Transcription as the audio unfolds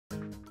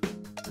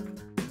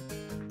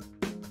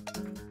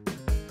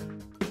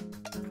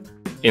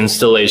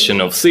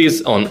Installation of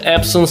CISS on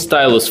Epson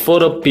Stylus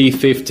Photo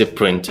P50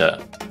 printer.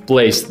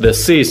 Place the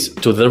CISS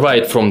to the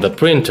right from the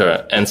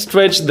printer and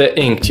stretch the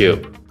ink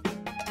tube.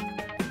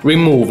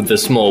 Remove the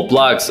small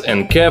plugs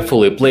and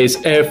carefully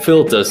place air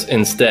filters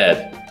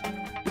instead.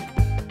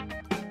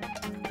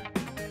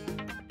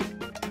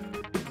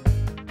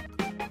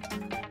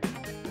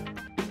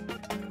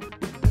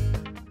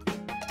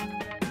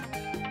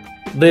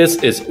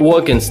 This is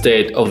working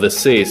state of the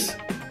CISS.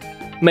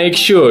 Make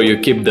sure you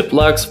keep the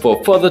plugs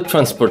for further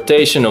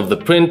transportation of the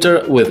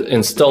printer with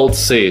installed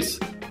CISS.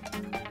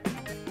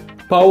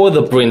 Power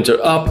the printer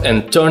up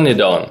and turn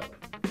it on.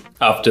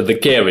 After the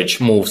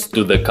carriage moves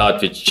to the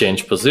cartridge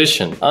change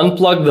position,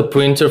 unplug the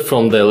printer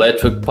from the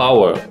electric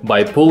power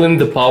by pulling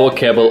the power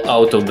cable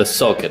out of the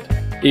socket.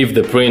 If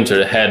the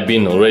printer had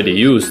been already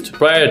used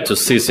prior to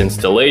CISS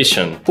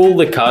installation, pull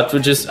the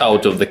cartridges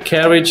out of the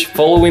carriage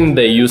following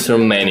the user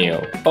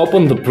manual.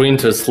 Open the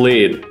printer's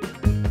lid.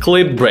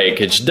 Clip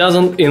breakage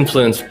doesn't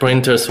influence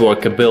printer's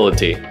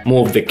workability.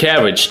 Move the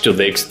carriage to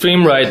the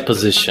extreme right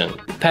position.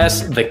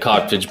 Pass the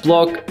cartridge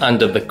block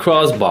under the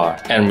crossbar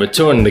and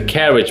return the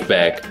carriage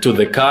back to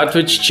the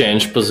cartridge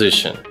change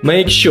position.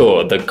 Make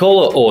sure the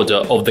color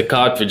order of the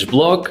cartridge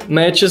block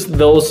matches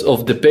those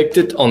of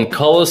depicted on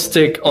color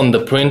stick on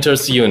the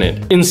printer's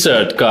unit.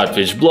 Insert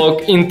cartridge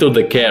block into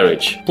the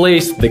carriage.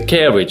 Place the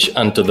carriage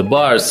onto the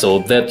bar so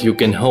that you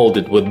can hold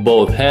it with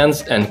both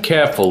hands and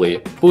carefully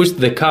push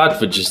the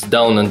cartridges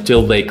down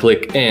until they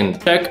click in.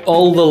 Check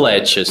all the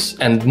latches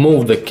and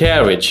move the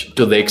carriage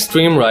to the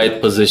extreme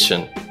right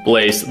position.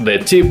 Place the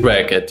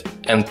T-bracket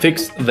and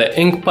fix the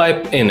ink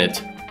pipe in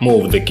it.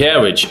 Move the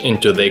carriage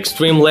into the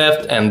extreme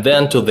left and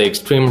then to the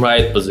extreme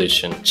right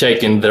position,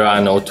 checking there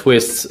are no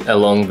twists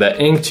along the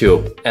ink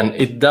tube and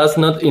it does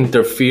not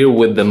interfere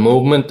with the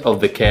movement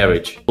of the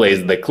carriage.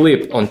 Place the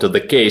clip onto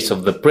the case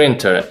of the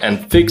printer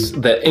and fix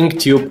the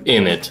ink tube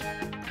in it.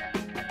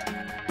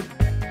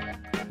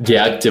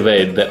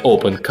 Deactivate the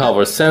open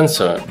cover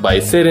sensor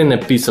by setting a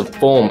piece of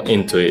foam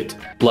into it.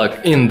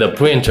 Plug in the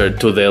printer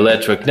to the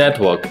electric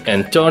network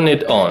and turn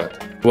it on.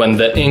 When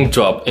the ink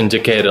drop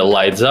indicator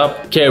lights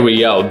up,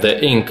 carry out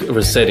the ink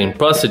resetting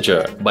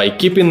procedure by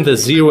keeping the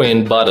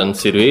zero-in button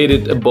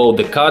situated above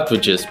the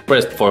cartridges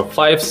pressed for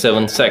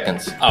 5-7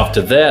 seconds.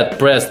 After that,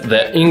 press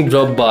the ink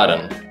drop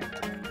button.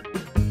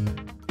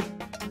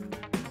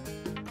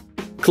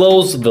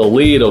 Close the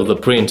lid of the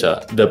printer.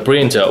 The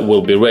printer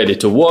will be ready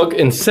to work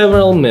in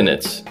several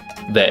minutes.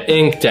 The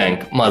ink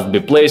tank must be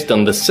placed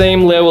on the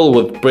same level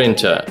with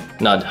printer,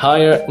 not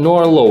higher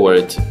nor lower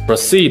it.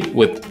 Proceed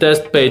with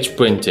test page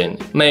printing.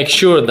 Make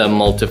sure the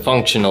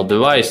multifunctional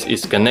device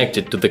is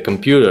connected to the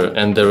computer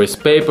and there is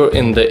paper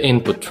in the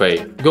input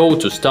tray. Go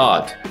to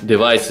Start,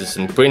 Devices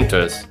and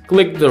Printers.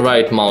 Click the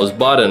right mouse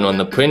button on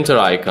the printer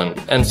icon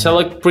and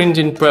select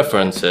Printing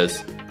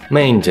Preferences.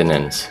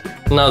 Maintenance.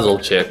 Nozzle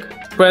check.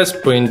 Press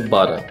Print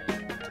button.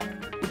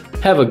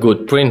 Have a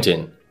good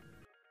printing.